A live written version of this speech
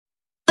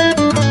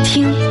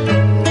听，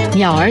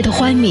鸟儿的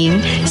欢鸣，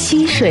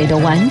溪水的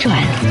婉转。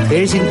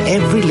听，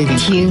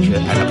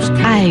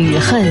爱与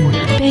恨，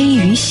悲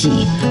与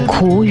喜，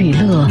苦与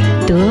乐，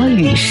得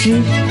与失。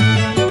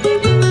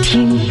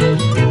听，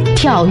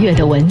跳跃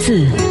的文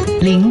字，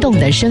灵动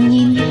的声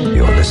音。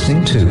You're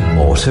listening to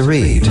More to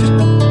Read。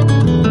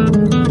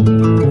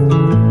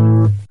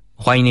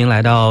欢迎您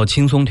来到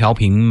轻松调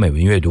频美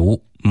文阅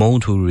读 More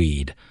to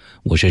Read，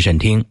 我是沈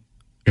听，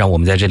让我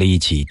们在这里一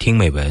起听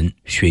美文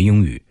学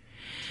英语。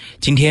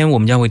今天我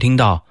们将会听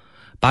到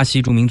巴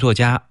西著名作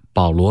家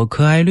保罗·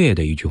科埃略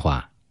的一句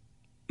话，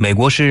美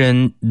国诗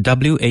人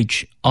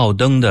W.H.奥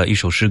登的一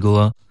首诗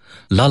歌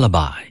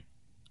Lullaby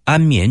安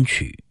眠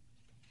曲。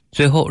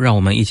最后让我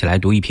们一起来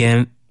读一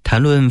篇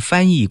谈论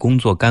翻译工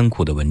作甘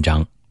苦的文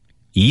章，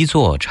一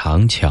座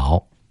长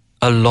桥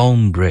A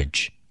long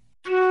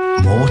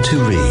bridge。More to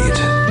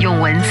read，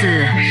 用文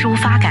字抒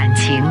发感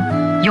情，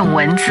用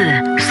文字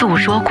诉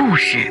说故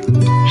事，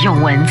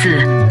用文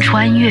字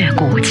穿越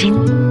古今。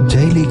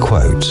 Daily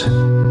Quote。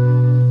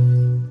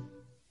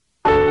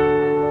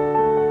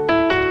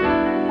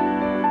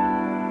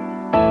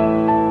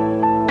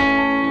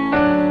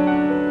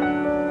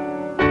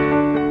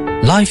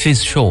 Life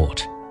is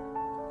short.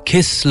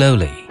 Kiss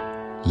slowly,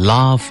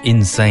 laugh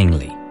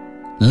insanely,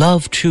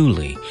 love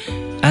truly,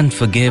 and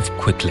forgive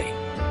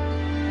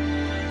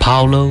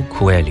quickly.Paulo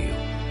Coelho。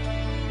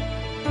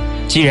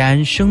 既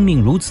然生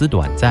命如此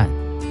短暂，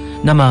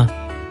那么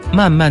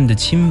慢慢的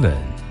亲吻，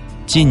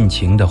尽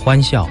情的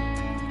欢笑，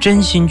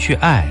真心去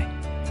爱，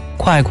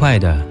快快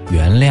的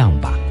原谅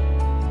吧。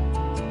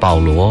保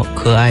罗·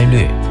科埃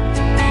略。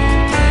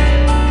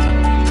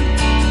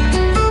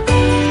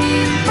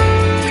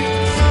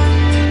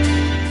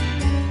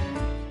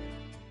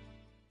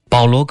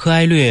保罗·科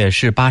埃略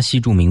是巴西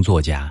著名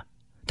作家，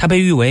他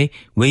被誉为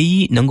唯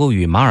一能够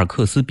与马尔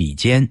克斯比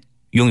肩，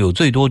拥有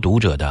最多读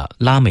者的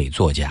拉美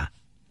作家。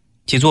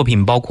其作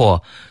品包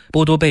括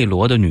波多贝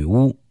罗的女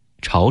巫、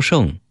朝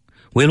圣、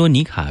维罗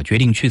妮卡决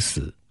定去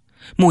死、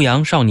牧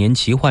羊少年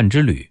奇幻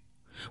之旅、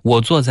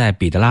我坐在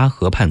彼得拉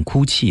河畔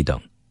哭泣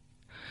等。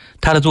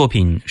他的作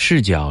品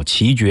视角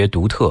奇绝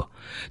独特，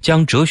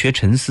将哲学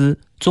沉思、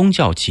宗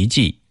教奇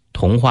迹、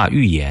童话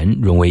寓言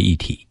融为一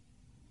体。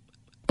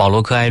保罗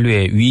·科埃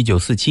略于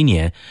1947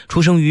年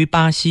出生于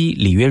巴西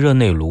里约热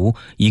内卢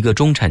一个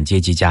中产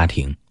阶级家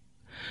庭，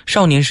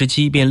少年时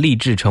期便立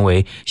志成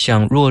为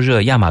像若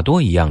热亚马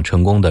多一样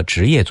成功的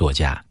职业作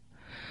家。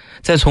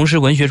在从事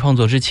文学创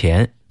作之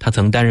前，他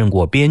曾担任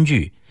过编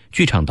剧、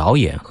剧场导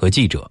演和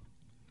记者，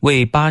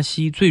为巴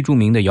西最著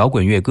名的摇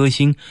滚乐歌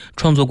星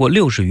创作过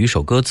60余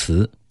首歌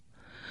词。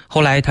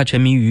后来他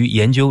沉迷于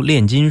研究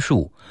炼金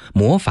术、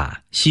魔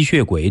法、吸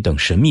血鬼等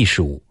神秘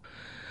事物。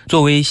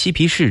作为嬉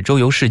皮士周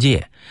游世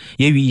界，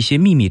也与一些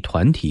秘密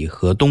团体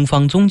和东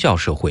方宗教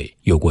社会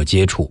有过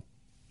接触。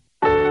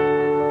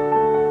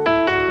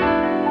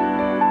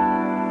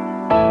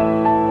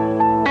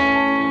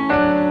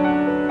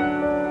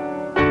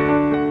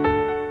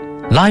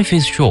Life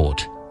is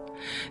short.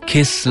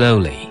 Kiss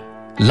slowly,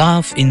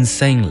 laugh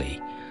insanely,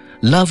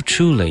 love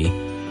truly,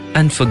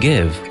 and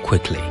forgive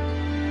quickly.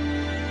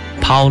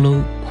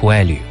 Paulo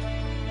Coelho。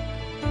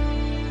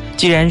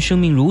 既然生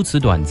命如此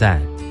短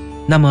暂，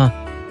那么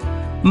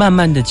慢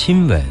慢的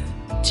亲吻，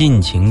尽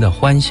情的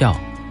欢笑，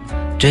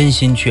真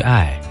心去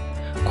爱，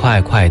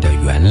快快的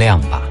原谅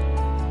吧。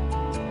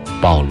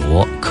保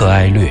罗·科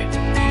埃略。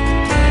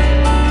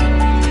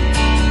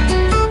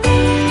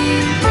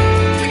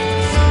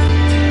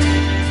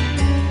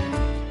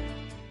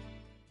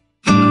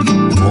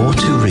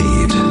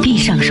闭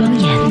上双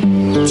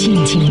眼，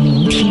静静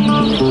聆听，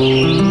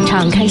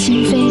敞开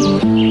心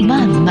扉，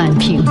慢慢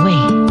品味。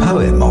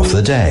 Poem of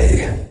the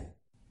day。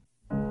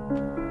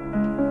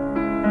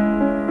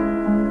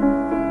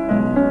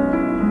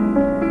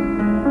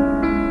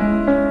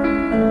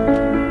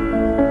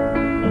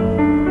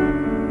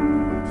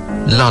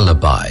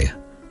 Lullaby,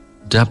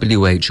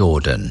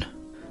 W.H.Auden.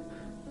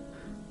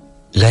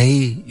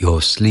 Lay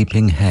your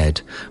sleeping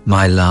head,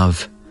 my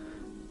love,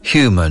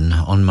 human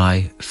on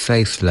my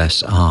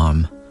faithless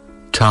arm.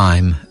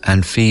 Time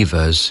and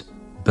fevers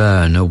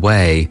burn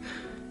away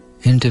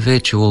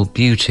individual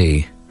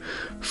beauty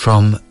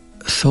from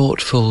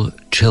thoughtful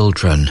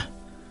children,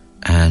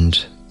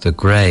 and the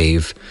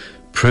grave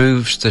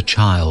proves the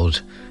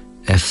child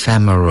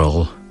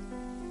ephemeral.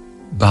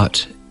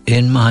 But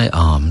in my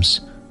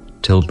arms,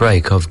 till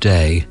break of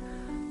day,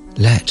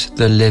 let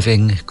the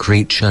living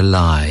creature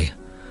lie,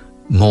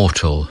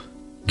 mortal,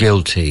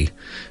 guilty,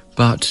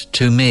 but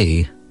to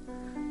me,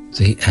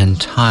 the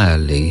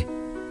entirely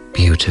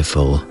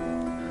beautiful.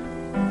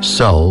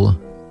 Soul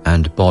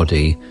and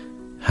body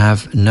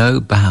have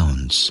no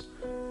bounds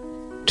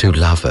to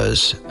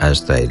lovers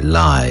as they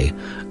lie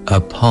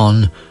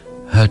upon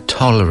her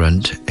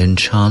tolerant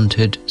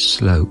enchanted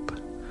slope.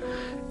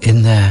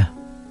 In their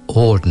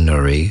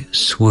ordinary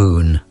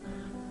swoon,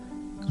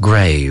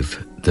 grave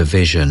the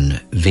vision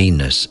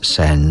Venus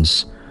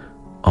sends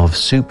of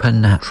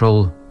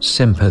supernatural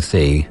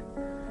sympathy,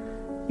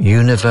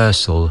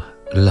 universal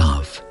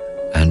love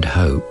and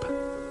hope.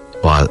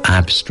 while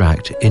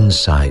abstract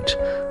insight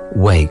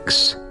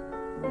wakes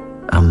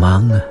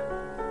among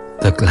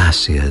the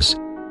glaciers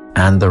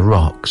and the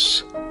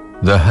rocks,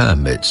 the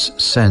hermit's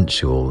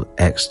sensual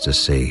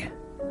ecstasy.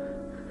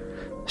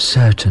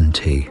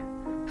 Certainty,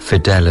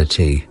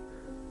 fidelity,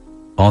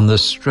 on the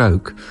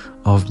stroke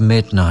of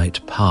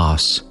midnight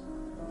pass,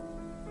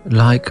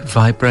 like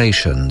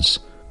vibrations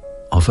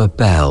of a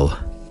bell,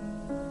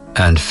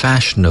 and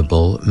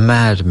fashionable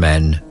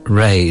madmen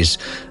raise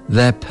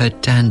their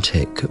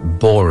pedantic,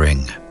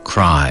 boring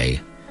cry.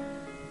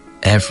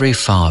 Every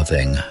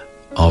farthing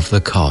of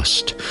the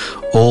cost,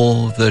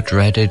 all the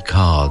dreaded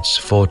cards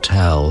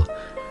foretell,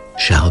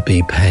 shall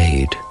be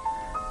paid,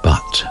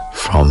 but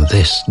from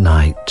this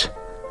night,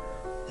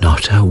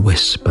 not a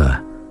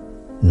whisper,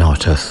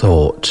 not a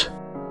thought,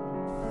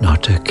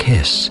 not a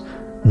kiss,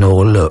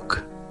 nor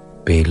look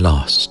be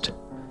lost.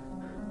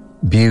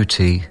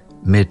 Beauty,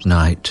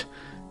 midnight,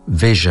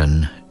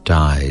 vision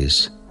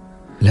dies.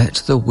 Let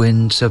the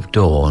winds of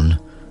dawn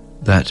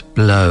that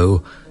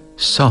blow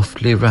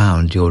softly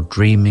round your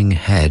dreaming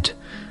head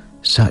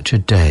such a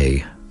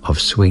day of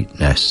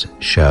sweetness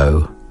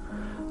show.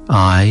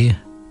 I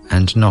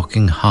and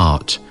knocking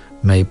heart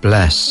may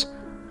bless.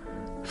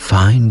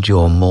 Find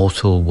your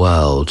mortal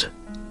world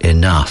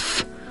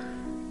enough.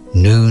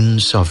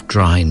 Noons of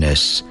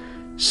dryness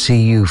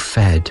see you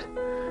fed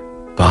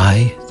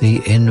by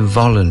the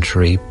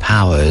involuntary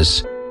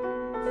powers.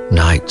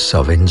 Nights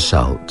of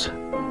insult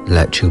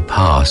let you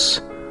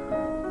pass,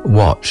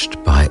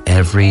 watched by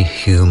every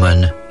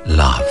human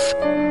love.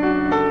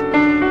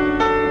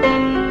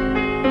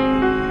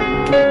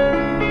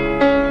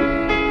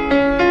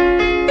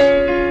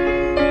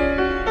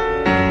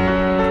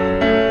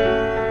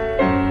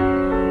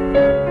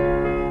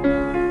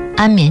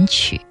 安眠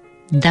曲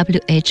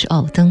W.H.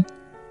 奥登。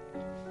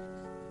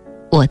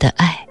我的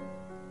爱，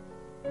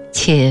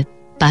且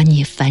把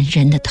你烦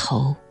人的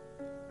头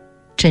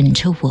枕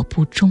着我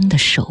不忠的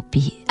手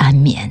臂安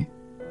眠。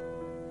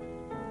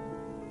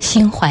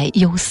心怀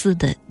忧思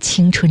的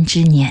青春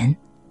之年，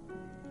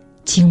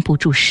经不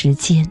住时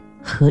间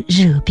和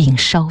热病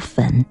烧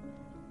焚，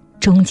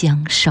终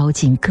将烧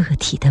尽个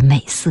体的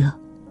美色。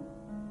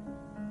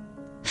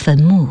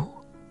坟墓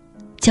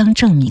将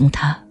证明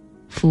它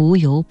浮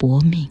游薄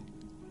命，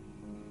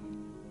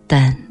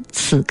但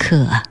此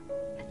刻啊，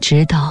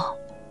直到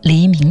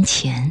黎明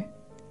前，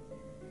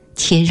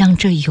且让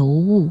这尤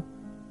物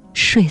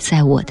睡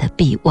在我的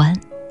臂弯。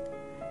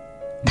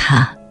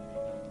他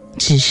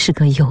只是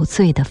个有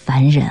罪的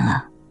凡人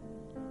啊，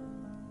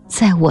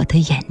在我的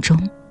眼中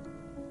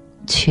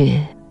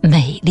却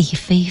美丽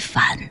非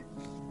凡。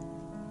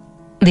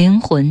灵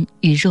魂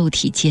与肉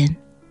体间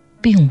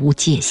并无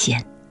界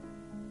限，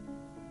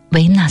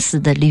维纳斯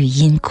的绿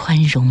荫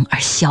宽容而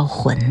销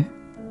魂。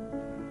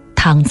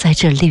躺在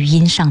这绿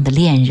荫上的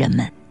恋人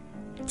们，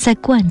在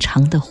惯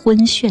常的昏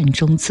眩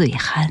中醉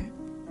酣。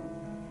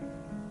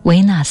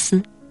维纳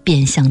斯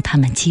便向他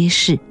们揭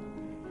示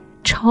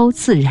超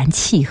自然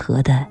契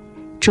合的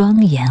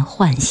庄严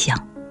幻象，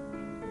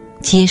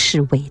揭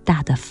示伟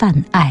大的泛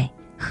爱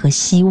和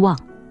希望。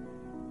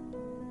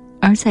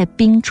而在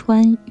冰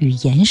川与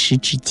岩石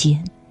之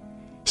间，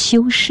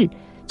修士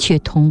却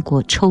通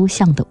过抽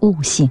象的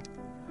悟性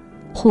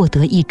获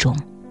得一种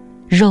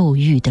肉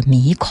欲的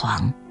迷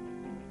狂。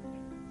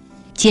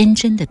坚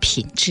贞的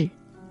品质，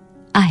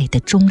爱的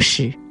忠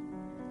实，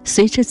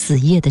随着子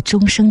夜的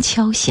钟声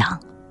敲响，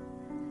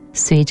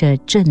随着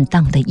震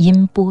荡的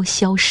音波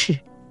消逝。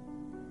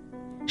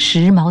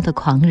时髦的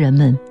狂人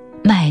们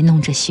卖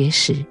弄着学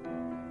识，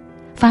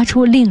发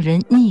出令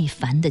人逆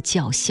烦的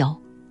叫嚣。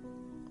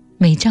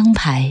每张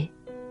牌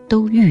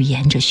都预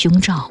言着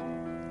凶兆，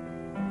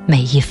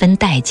每一分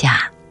代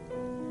价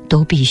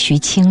都必须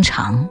清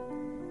偿。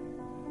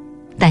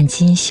但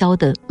今宵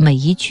的每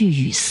一句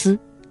语丝，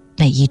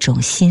每一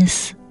种心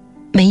思，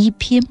每一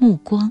瞥目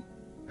光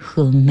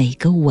和每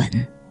个吻，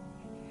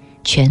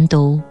全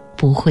都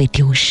不会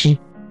丢失。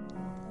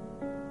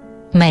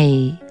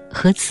美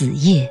和子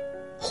夜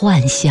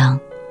幻象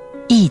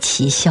一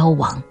齐消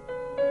亡。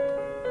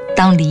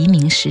当黎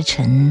明时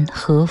辰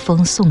和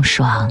风送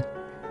爽，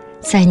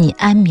在你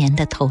安眠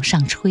的头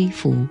上吹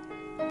拂，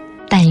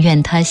但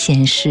愿它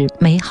显示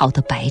美好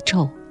的白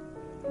昼，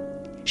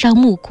让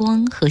目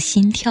光和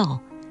心跳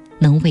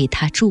能为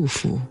它祝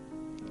福，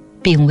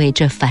并为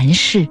这凡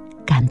事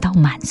感到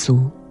满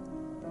足。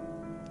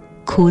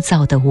枯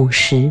燥的午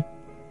时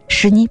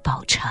使你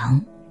饱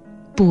尝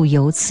不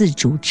由自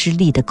主之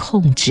力的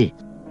控制，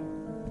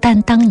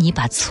但当你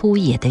把粗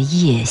野的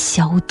夜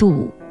消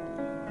度，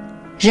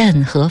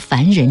任何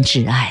凡人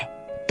之爱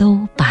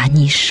都把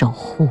你守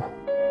护。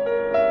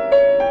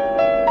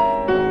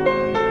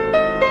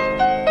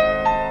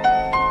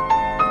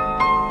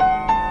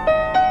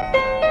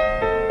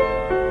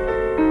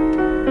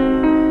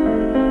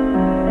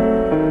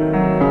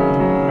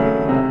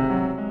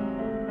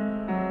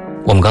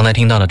我们刚才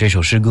听到的这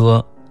首诗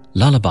歌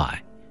Lullaby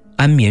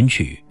安眠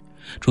曲，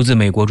出自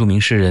美国著名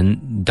诗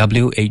人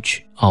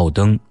W.H. 奥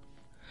登。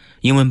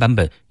英文版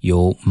本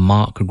由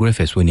Mark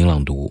Griffiths 为您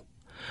朗读，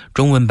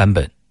中文版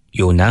本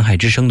由南海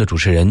之声的主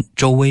持人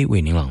周薇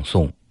为您朗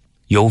诵，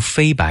由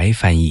飞白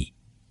翻译。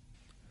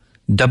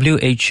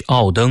W.H.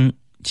 奥登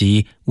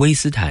即威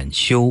斯坦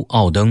休·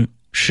奥登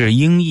是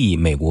英裔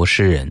美国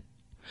诗人，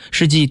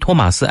是继托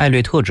马斯·艾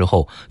略特之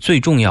后最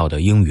重要的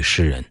英语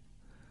诗人。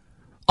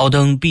奥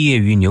登毕业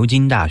于牛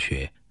津大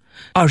学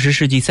，20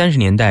世纪30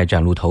年代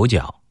崭露头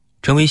角，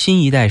成为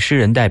新一代诗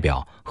人代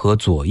表和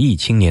左翼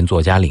青年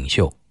作家领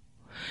袖。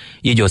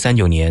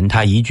1939年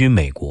他移居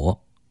美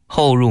国，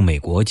后入美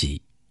国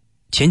籍，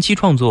前期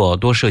创作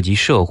多涉及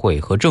社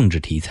会和政治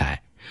题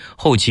材，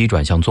后期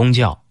转向宗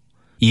教，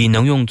以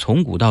能用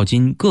从古到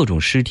今各种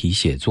诗体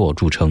写作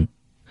著称，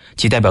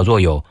其代表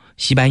作有《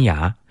西班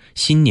牙》、《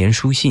新年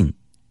书信》、《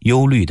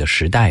忧虑的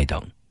时代》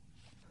等。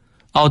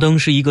奥登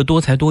是一个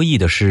多才多艺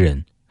的诗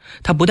人，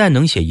他不但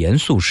能写严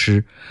肃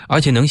诗，而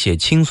且能写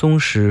轻松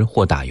诗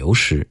或打油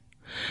诗，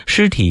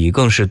诗体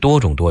更是多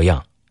种多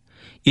样。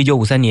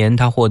1953年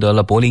他获得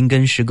了柏林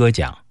根诗歌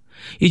奖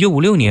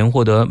，1956年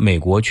获得美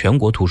国全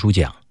国图书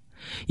奖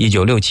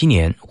，1967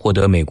年获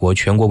得美国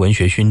全国文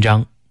学勋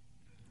章。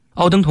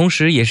奥登同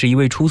时也是一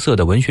位出色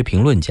的文学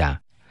评论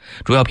家，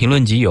主要评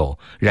论集有《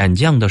染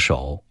匠的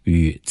手》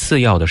与《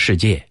次要的世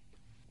界》。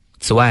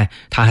此外，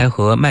他还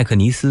和麦克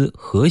尼斯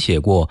合写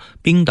过《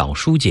冰岛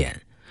书简》，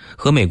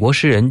和美国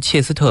诗人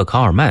切斯特·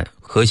考尔曼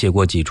合写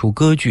过几出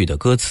歌剧的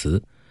歌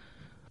词。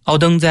奥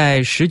登在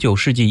《19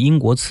世纪英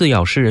国次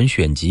要诗人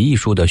选集》一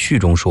书的序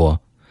中说，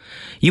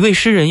一位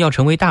诗人要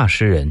成为大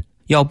诗人，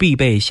要必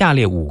备下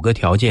列5个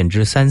条件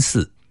之3、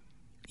4：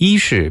一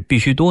是必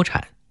须多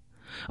产，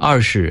二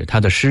是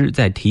他的诗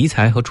在题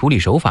材和处理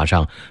手法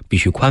上必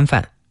须宽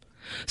泛，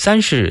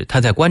三是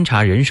他在观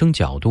察人生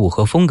角度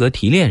和风格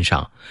提炼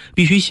上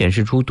必须显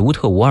示出独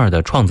特无二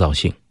的创造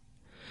性，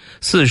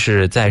四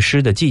是在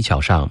诗的技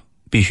巧上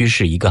必须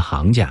是一个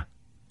行家，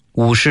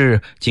五是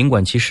尽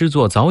管其诗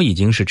作早已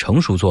经是成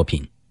熟作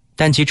品，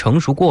但其成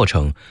熟过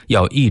程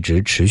要一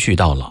直持续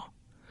到老。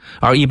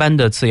而一般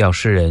的次要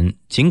诗人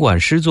尽管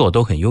诗作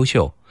都很优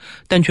秀，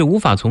但却无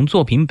法从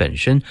作品本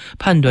身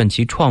判断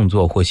其创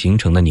作或形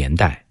成的年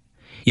代，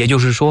也就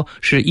是说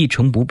是一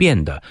成不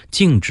变的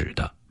静止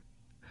的。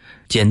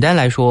简单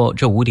来说，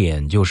这5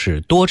点就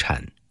是多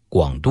产、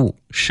广度、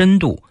深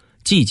度、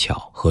技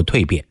巧和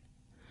蜕变。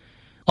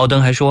奥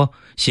登还说，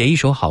写一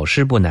首好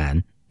诗不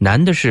难，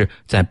难的是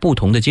在不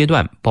同的阶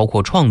段，包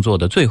括创作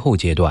的最后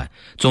阶段，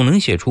总能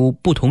写出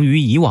不同于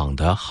以往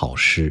的好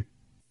诗。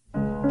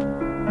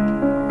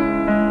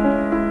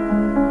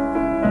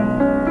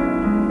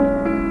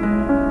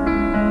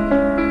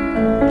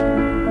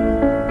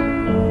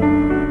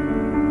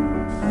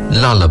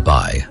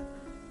Lullaby,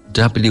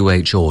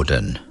 W.H.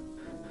 Auden.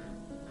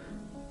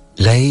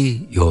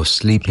 Lay your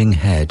sleeping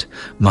head,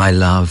 my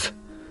love,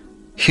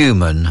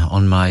 human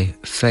on my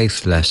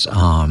faithless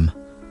arm.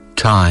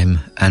 Time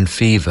and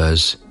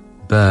fevers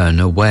burn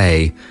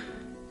away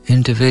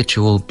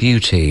individual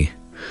beauty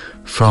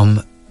from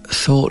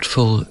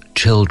thoughtful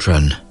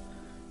children,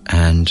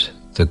 and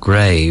the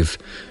grave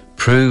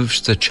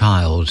proves the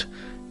child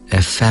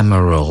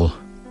ephemeral.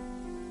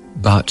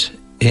 But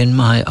in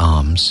my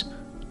arms,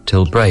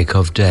 till break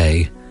of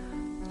day,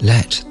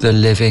 let the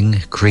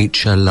living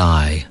creature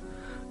lie,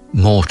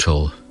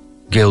 mortal,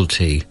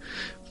 guilty,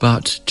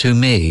 but to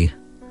me,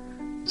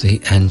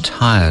 the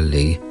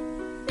entirely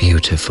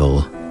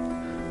beautiful.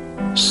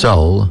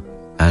 Soul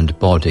and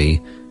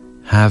body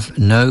have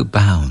no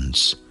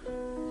bounds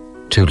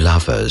to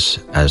lovers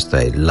as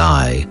they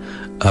lie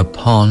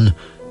upon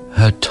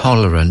her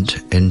tolerant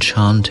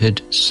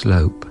enchanted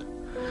slope,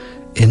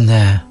 in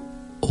their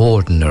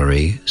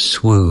ordinary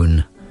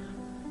swoon.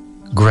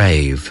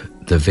 Grave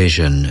the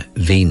vision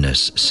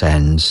Venus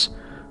sends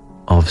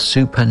of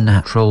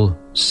supernatural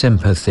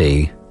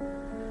sympathy,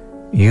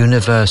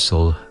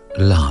 universal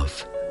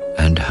love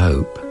and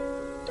hope,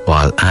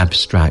 while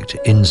abstract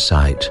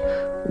insight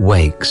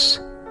wakes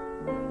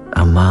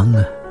among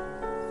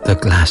the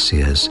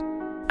glaciers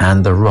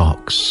and the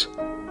rocks,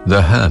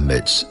 the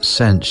hermit's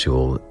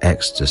sensual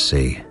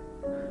ecstasy.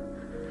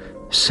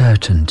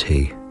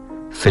 Certainty,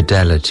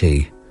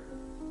 fidelity,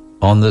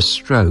 on the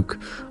stroke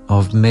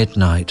of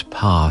midnight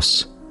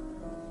pass,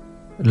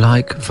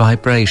 like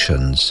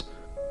vibrations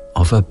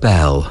of a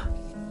bell,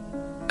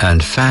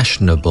 and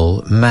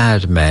fashionable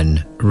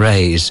madmen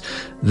raise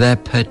their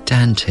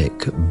pedantic,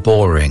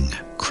 boring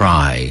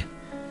cry.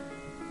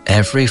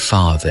 Every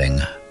farthing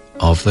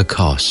of the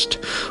cost,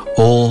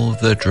 all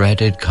the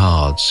dreaded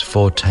cards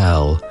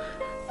foretell,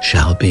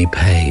 shall be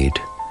paid,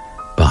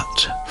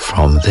 but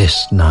from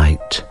this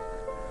night,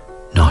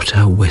 not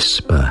a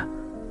whisper,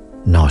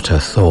 not a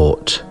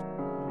thought,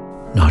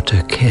 not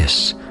a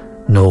kiss,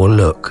 nor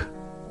look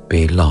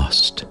be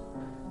lost.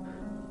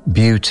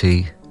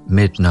 Beauty,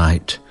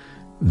 midnight,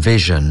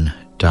 vision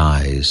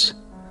dies.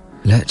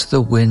 Let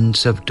the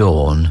winds of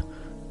dawn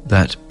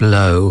that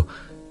blow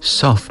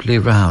softly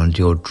round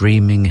your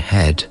dreaming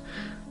head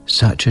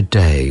such a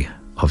day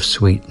of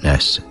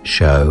sweetness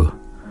show.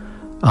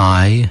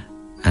 Eye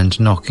and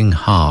knocking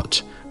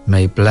heart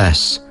may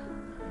bless.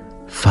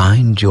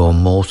 Find your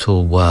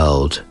mortal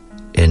world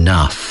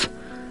enough.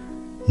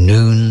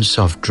 Noons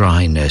of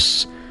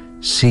dryness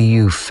see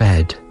you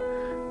fed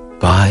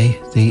by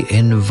the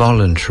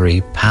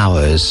involuntary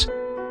powers.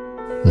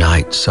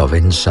 Nights of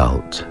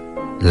insult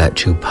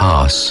let you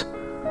pass,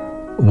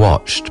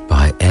 watched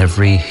by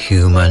every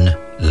human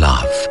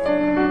love.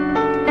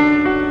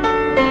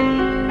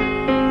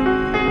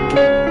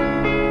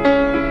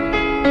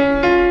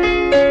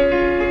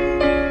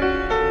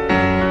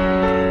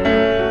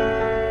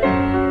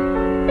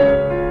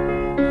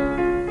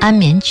 安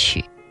眠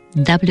曲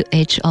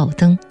W.H. 奥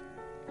登。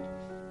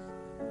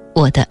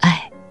我的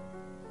爱，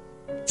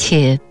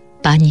且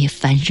把你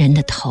烦人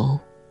的头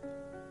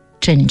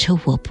枕着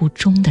我不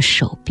忠的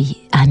手臂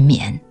安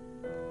眠。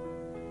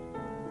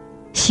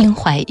心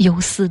怀忧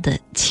思的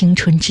青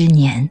春之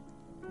年，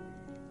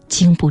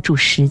经不住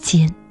时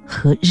间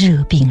和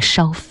热病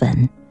烧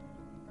焚，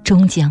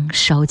终将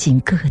烧尽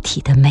个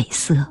体的美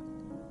色。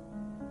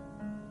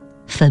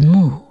坟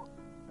墓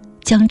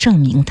将证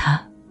明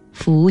他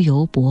浮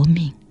游薄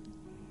命，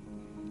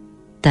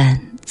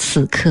但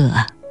此刻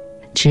啊，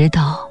直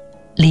到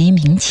黎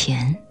明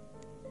前，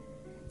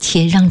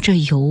且让这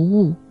尤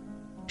物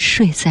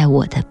睡在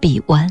我的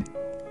臂弯。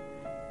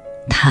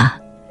他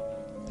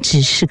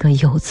只是个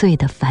有罪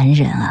的凡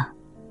人啊，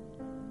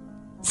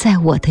在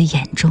我的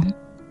眼中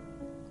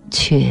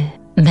却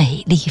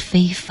美丽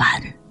非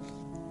凡。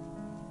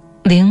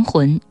灵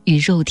魂与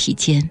肉体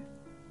间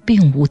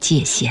并无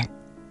界限，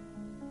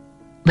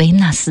维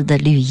纳斯的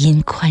绿荫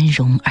宽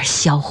容而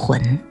销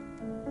魂。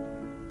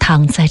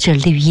躺在这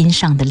绿荫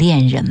上的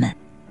恋人们，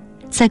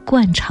在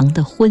惯常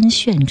的昏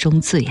眩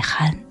中醉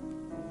酣。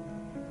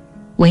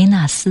维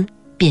纳斯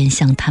便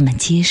向他们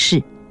揭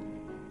示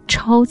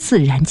超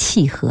自然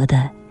契合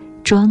的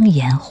庄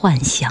严幻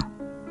象，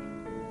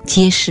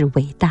揭示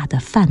伟大的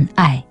泛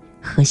爱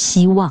和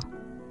希望。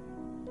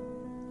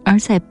而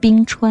在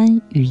冰川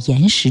与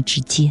岩石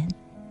之间，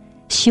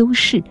修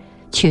士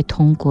却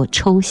通过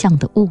抽象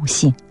的悟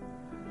性，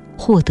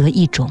获得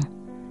一种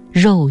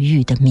肉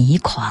欲的迷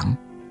狂。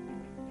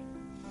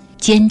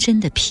坚贞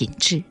的品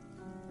质，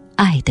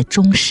爱的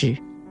忠实，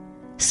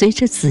随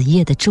着子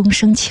夜的钟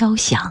声敲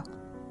响，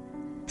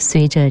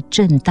随着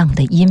震荡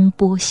的音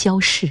波消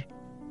逝。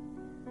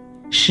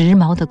时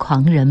髦的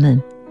狂人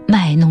们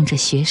卖弄着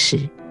学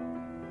识，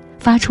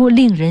发出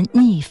令人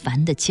逆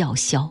烦的叫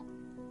嚣。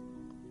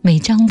每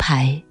张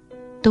牌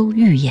都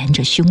预言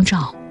着凶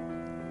兆，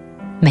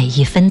每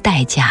一分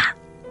代价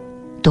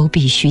都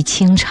必须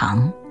清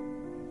偿。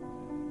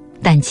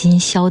但今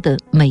宵的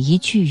每一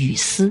句语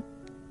丝，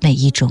每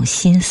一种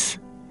心思，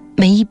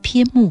每一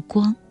瞥目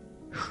光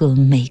和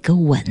每个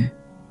吻，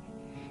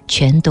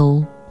全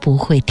都不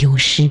会丢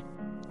失。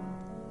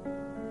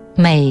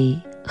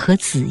美和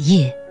子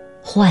夜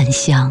幻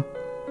象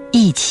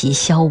一起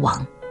消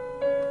亡。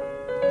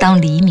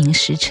当黎明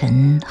时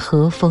辰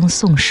和风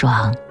送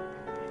爽，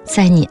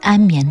在你安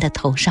眠的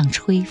头上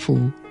吹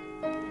拂，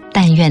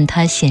但愿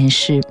它显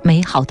示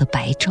美好的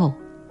白昼，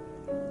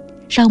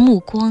让目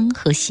光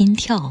和心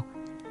跳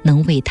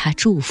能为它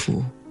祝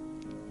福，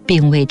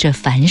并为这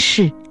凡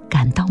事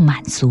感到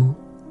满足。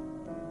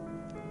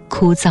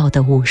枯燥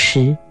的午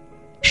时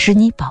使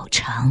你饱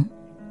尝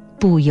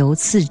不由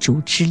自主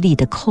之力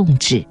的控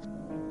制，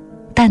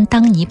但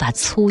当你把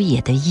粗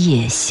野的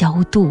夜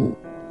消度，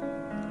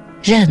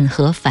任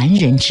何凡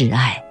人之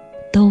爱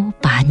都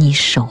把你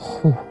守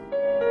护。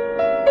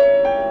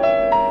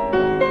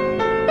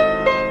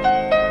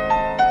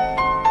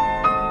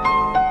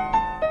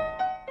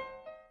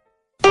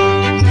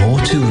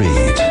More to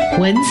read.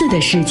 文字的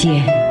世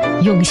界，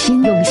用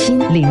心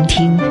聆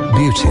听。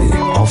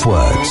Beauty of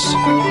words.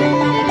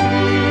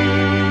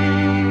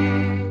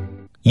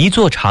 一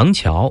座长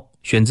桥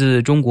选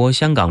自中国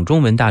香港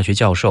中文大学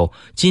教授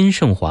金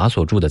圣华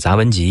所著的杂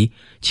文集《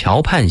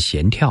桥畔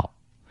闲跳》，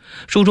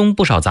书中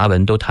不少杂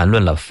文都谈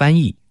论了翻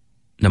译，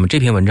那么这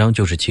篇文章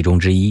就是其中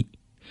之一。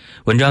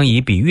文章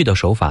以比喻的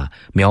手法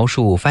描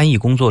述翻译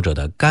工作者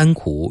的甘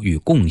苦与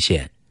贡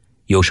献，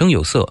有声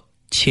有色，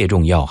切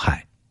中要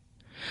害。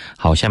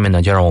好，下面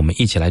呢就让我们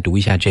一起来读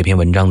一下这篇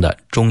文章的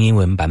中英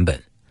文版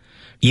本。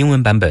英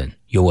文版本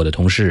由我的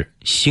同事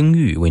星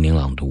玉为您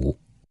朗读。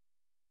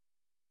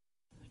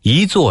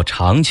一座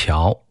长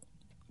桥，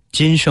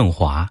金圣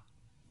华。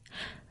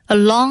 A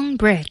long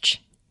bridge,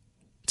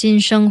 金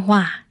圣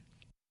华。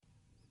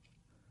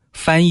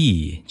翻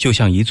译就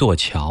像一座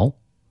桥，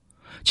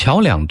桥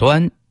两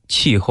端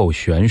气候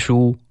悬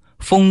殊，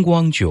风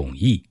光迥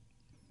异，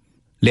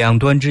两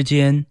端之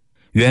间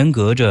原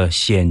隔着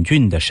险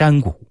峻的山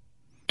谷，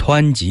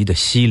湍急的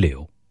溪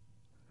流，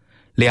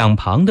两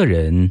旁的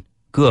人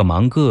各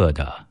忙各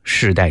的，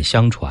世代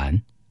相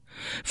传，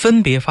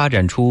分别发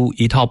展出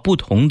一套不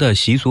同的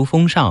习俗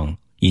风尚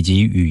以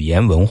及语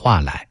言文化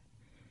来。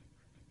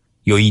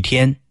有一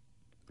天，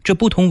这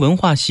不同文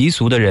化习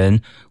俗的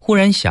人忽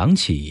然想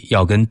起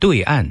要跟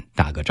对岸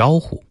打个招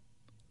呼，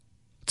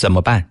怎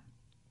么办？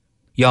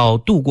要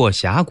渡过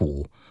峡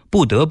谷，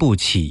不得不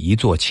起一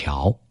座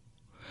桥。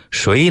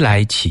谁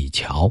来起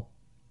桥？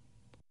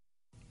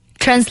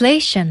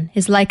 Translation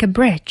is like a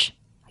bridge,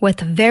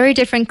 with a very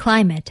different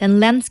climate and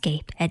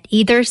landscape at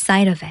either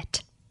side of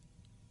it.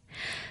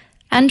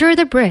 Under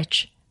the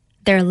bridge,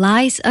 there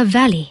lies a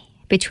valley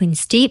between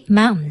steep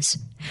mountains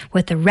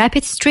with a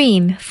rapid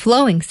stream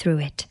flowing through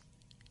it.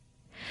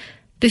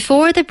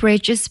 Before the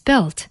bridge is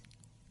built,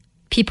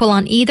 people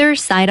on either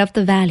side of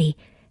the valley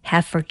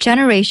have for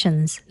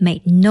generations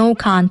made no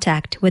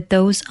contact with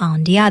those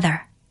on the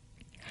other.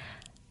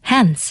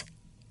 Hence,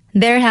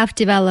 there have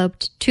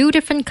developed two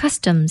different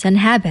customs and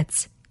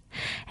habits,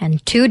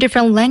 and two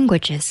different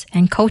languages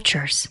and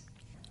cultures.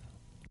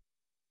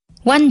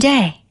 One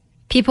day,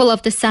 people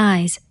of the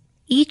size,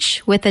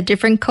 each with a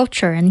different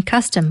culture and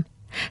custom,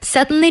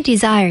 suddenly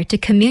desire to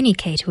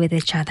communicate with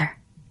each other.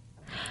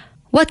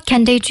 What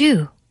can they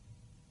do?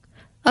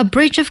 A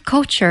bridge of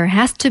culture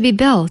has to be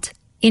built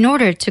in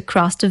order to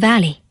cross the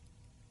valley.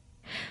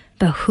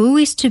 But who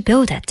is to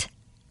build it?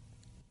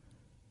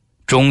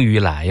 终于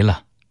来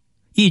了，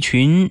一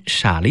群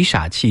傻里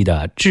傻气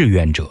的志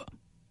愿者。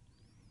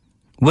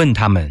问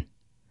他们，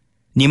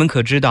你们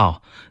可知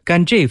道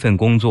干这份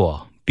工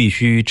作必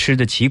须吃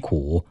得起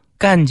苦，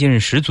干劲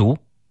十足？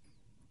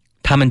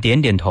他们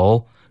点点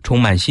头，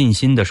充满信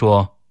心地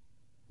说，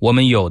我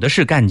们有的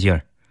是干劲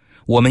儿，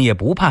我们也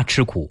不怕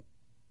吃苦。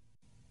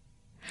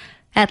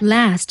At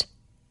last,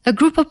 a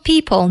group of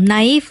people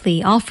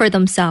naively offer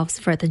themselves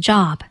for the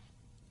job.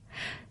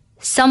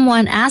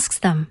 Someone asks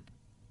them,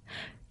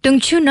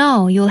 "Don't you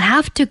know you'll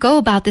have to go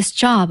about this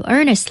job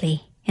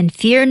earnestly and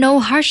fear no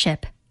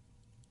hardship?"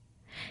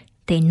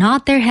 They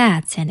nod their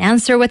heads and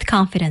answer with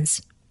confidence,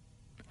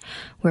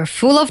 "We're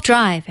full of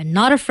drive and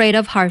not afraid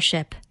of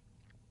hardship."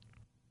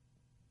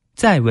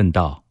 再问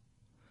道，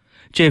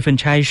这份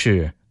差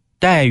事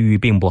待遇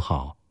并不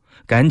好，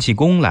赶起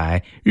工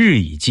来日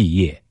以继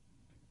夜。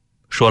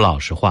说老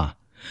实话，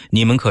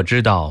你们可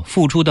知道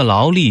付出的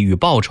劳力与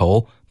报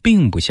酬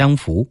并不相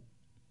符？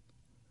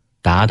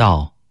答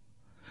道，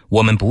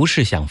我们不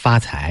是想发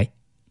财。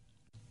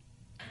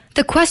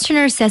The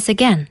questioner says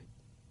again,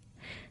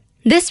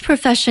 "This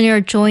profession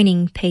you're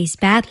joining pays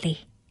badly,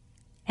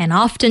 and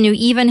often you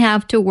even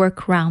have to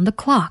work round the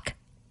clock.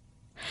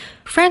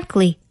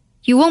 Frankly,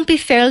 you won't be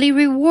fairly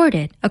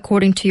rewarded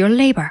according to your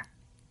labor."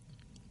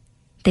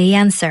 They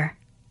answer,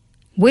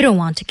 "We don't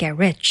want to get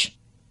rich."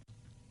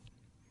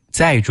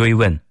 再追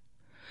问，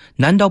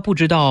难道不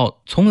知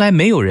道从来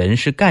没有人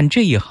是干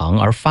这一行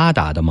而发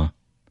达的吗？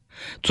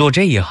做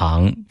这一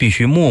行必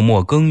须默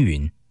默耕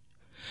耘，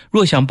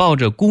若想抱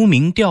着沽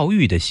名钓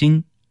誉的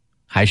心，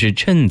还是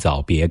趁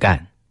早别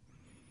干。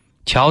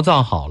桥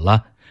造好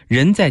了，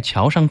人在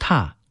桥上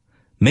踏，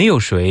没有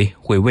谁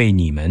会为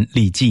你们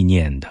立纪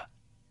念的。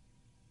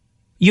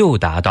又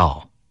答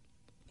道，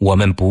我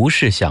们不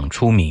是想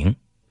出名。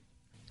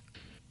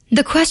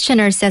The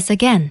questioner says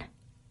again,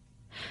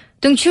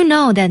 "Don't you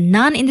know that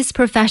none in this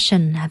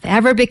profession have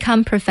ever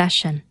become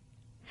profession?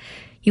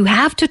 You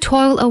have to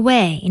toil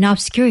away in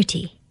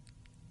obscurity.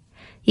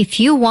 If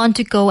you want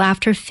to go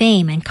after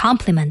fame and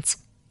compliments,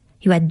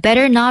 you had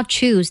better not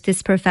choose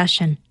this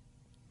profession.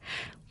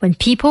 When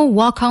people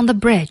walk on the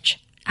bridge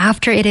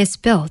after it is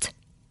built,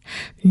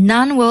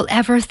 none will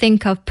ever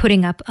think of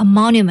putting up a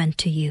monument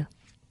to you."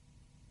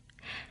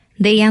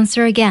 They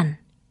answer again,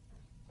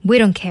 "We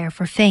don't care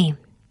for fame."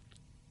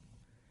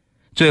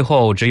 最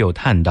后只有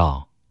叹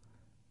道，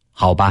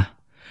好吧，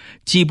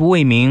既不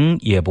为名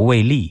也不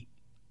为利，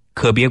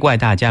可别怪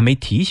大家没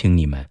提醒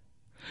你们，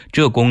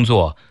这工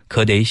作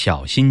可得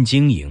小心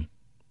经营。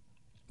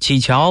起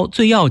桥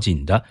最要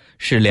紧的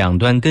是两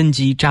端根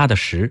基扎的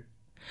实，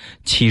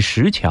起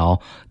石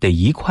桥得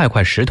一块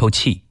块石头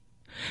砌，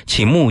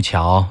起木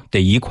桥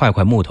得一块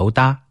块木头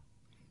搭，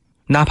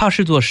哪怕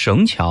是做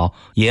绳桥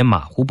也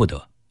马虎不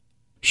得，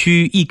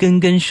需一根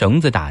根绳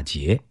子打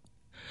结，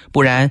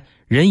不然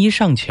人一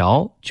上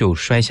桥就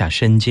摔下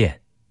身涧，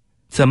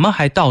怎么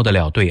还到得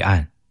了对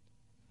岸？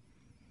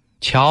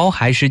桥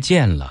还是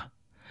建了，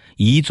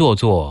一座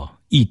座，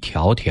一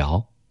条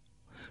条，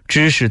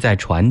知识在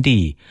传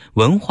递，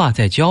文化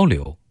在交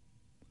流。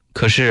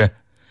可是，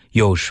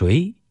有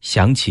谁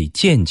想起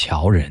建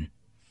桥人？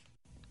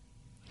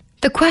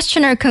 The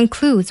questioner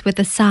concludes with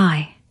a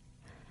sigh.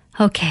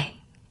 Okay,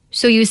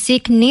 so you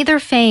seek neither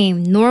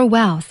fame nor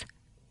wealth.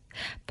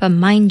 But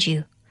mind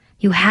you,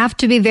 you have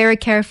to be very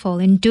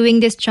careful in doing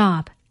this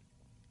job.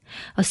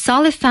 A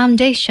solid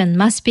foundation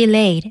must be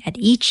laid at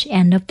each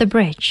end of the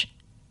bridge.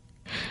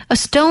 A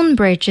stone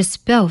bridge is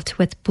built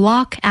with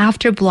block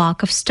after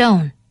block of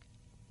stone.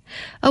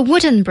 A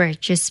wooden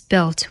bridge is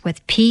built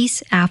with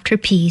piece after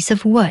piece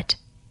of wood.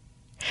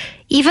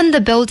 Even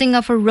the building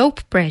of a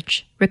rope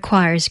bridge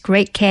requires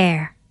great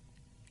care.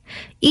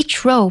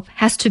 Each rope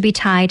has to be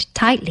tied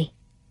tightly,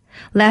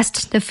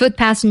 lest the foot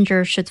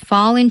passenger should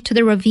fall into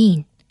the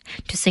ravine,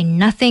 to say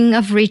nothing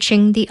of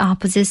reaching the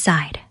opposite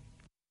side.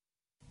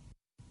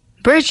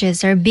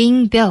 Bridges are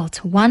being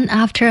built one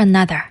after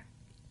another.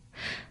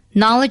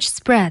 Knowledge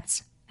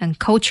spreads and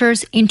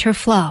cultures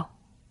interflow.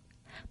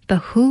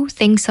 But who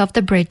thinks of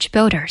the bridge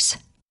builders?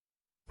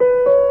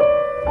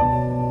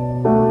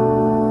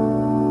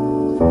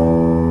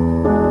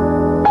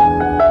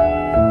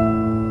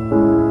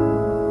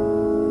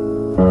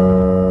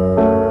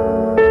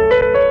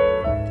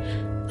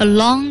 A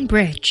long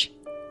bridge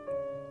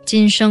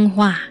今生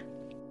话.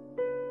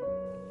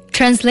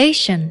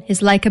 Translation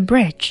is like a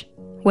bridge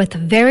with a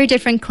very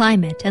different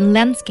climate and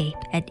landscape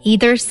at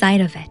either side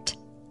of it.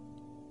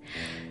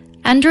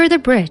 Under the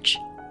bridge,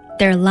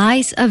 there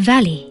lies a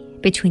valley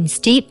between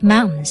steep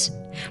mountains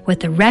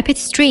with a rapid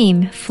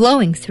stream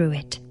flowing through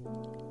it.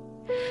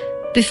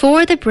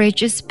 Before the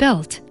bridge is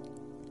built,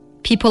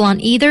 people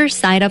on either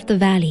side of the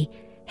valley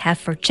have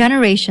for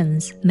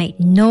generations made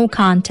no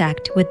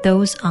contact with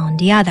those on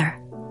the other.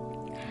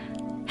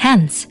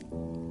 Hence,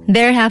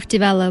 there have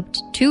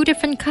developed two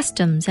different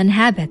customs and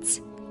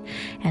habits,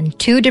 and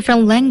two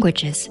different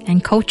languages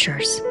and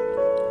cultures.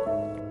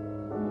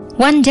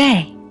 One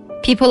day,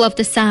 people of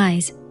the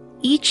size,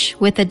 each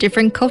with a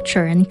different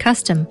culture and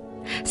custom,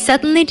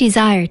 suddenly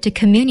desire to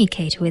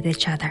communicate with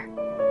each other.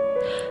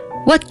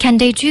 What can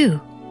they do?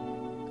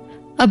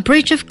 A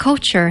bridge of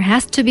culture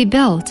has to be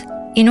built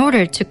in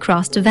order to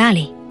cross the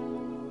valley.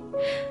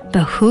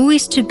 But who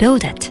is to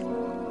build it?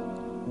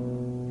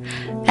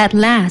 At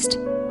last,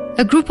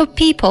 a group of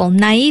people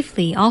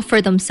naively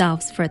offer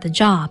themselves for the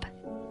job.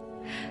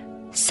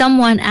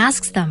 Someone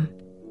asks them,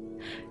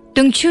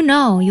 "Don't you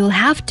know you'll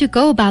have to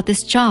go about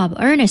this job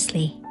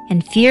earnestly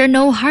and fear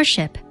no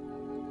hardship?"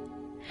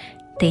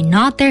 They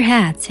nod their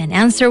heads and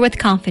answer with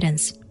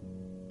confidence,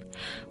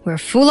 "We're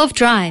full of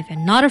drive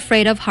and not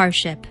afraid of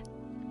hardship."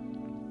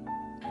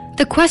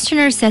 The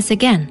questioner says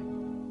again,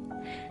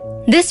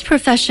 "This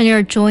profession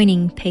you're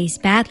joining pays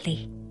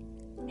badly,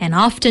 and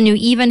often you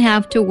even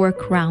have to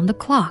work round the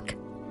clock.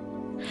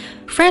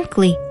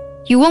 Frankly,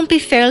 you won't be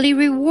fairly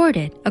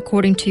rewarded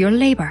according to your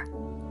labor."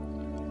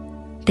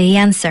 They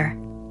answer,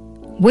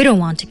 "We don't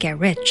want to get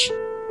rich."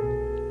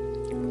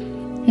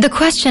 The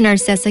questioner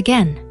says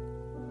again,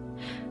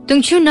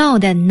 "Don't you know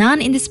that none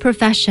in this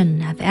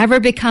profession have ever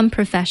become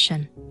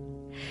profession?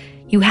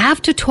 You have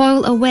to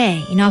toil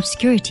away in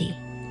obscurity.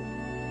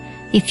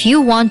 If you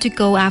want to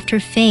go after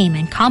fame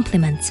and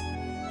compliments,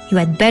 you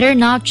had better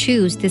not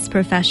choose this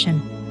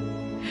profession.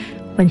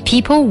 When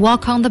people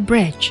walk on the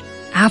bridge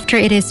after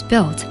it is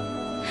built,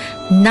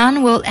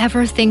 none will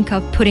ever think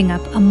of putting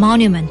up a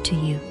monument to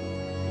you."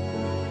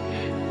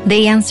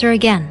 They answer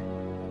again,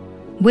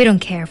 "We don't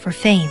care for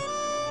fame."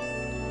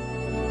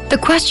 The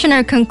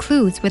questioner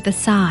concludes with a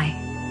sigh,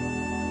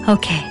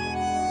 "Okay,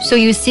 so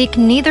you seek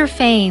neither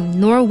fame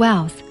nor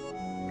wealth.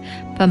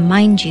 But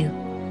mind you,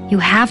 you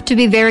have to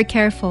be very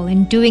careful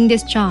in doing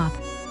this job.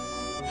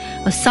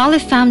 A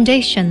solid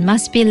foundation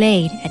must be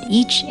laid at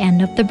each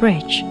end of the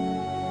bridge.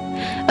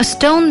 A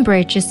stone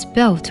bridge is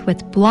built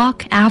with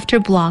block after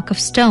block of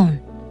stone.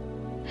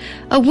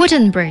 A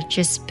wooden bridge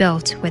is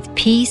built with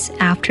piece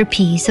after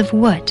piece of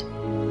wood.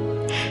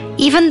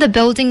 Even the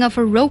building of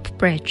a rope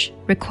bridge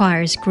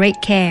requires great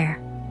care.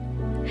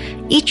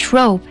 Each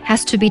rope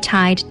has to be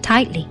tied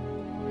tightly,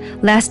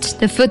 lest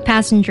the foot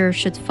passenger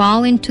should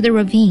fall into the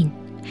ravine,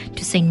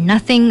 to say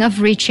nothing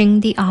of reaching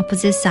the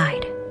opposite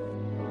side.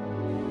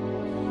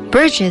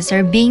 Bridges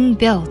are being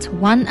built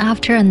one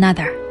after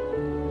another.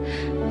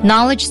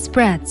 Knowledge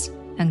spreads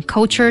and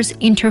cultures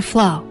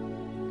interflow.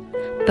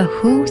 But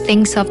who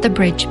thinks of the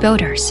bridge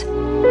builders?"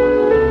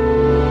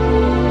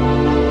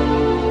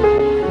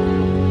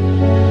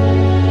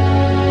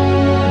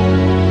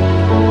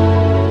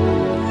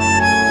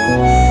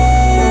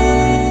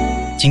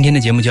今天的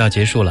节目就要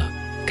结束了，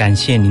感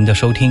谢您的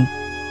收听，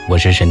我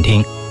是沈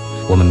听，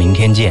我们明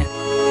天见。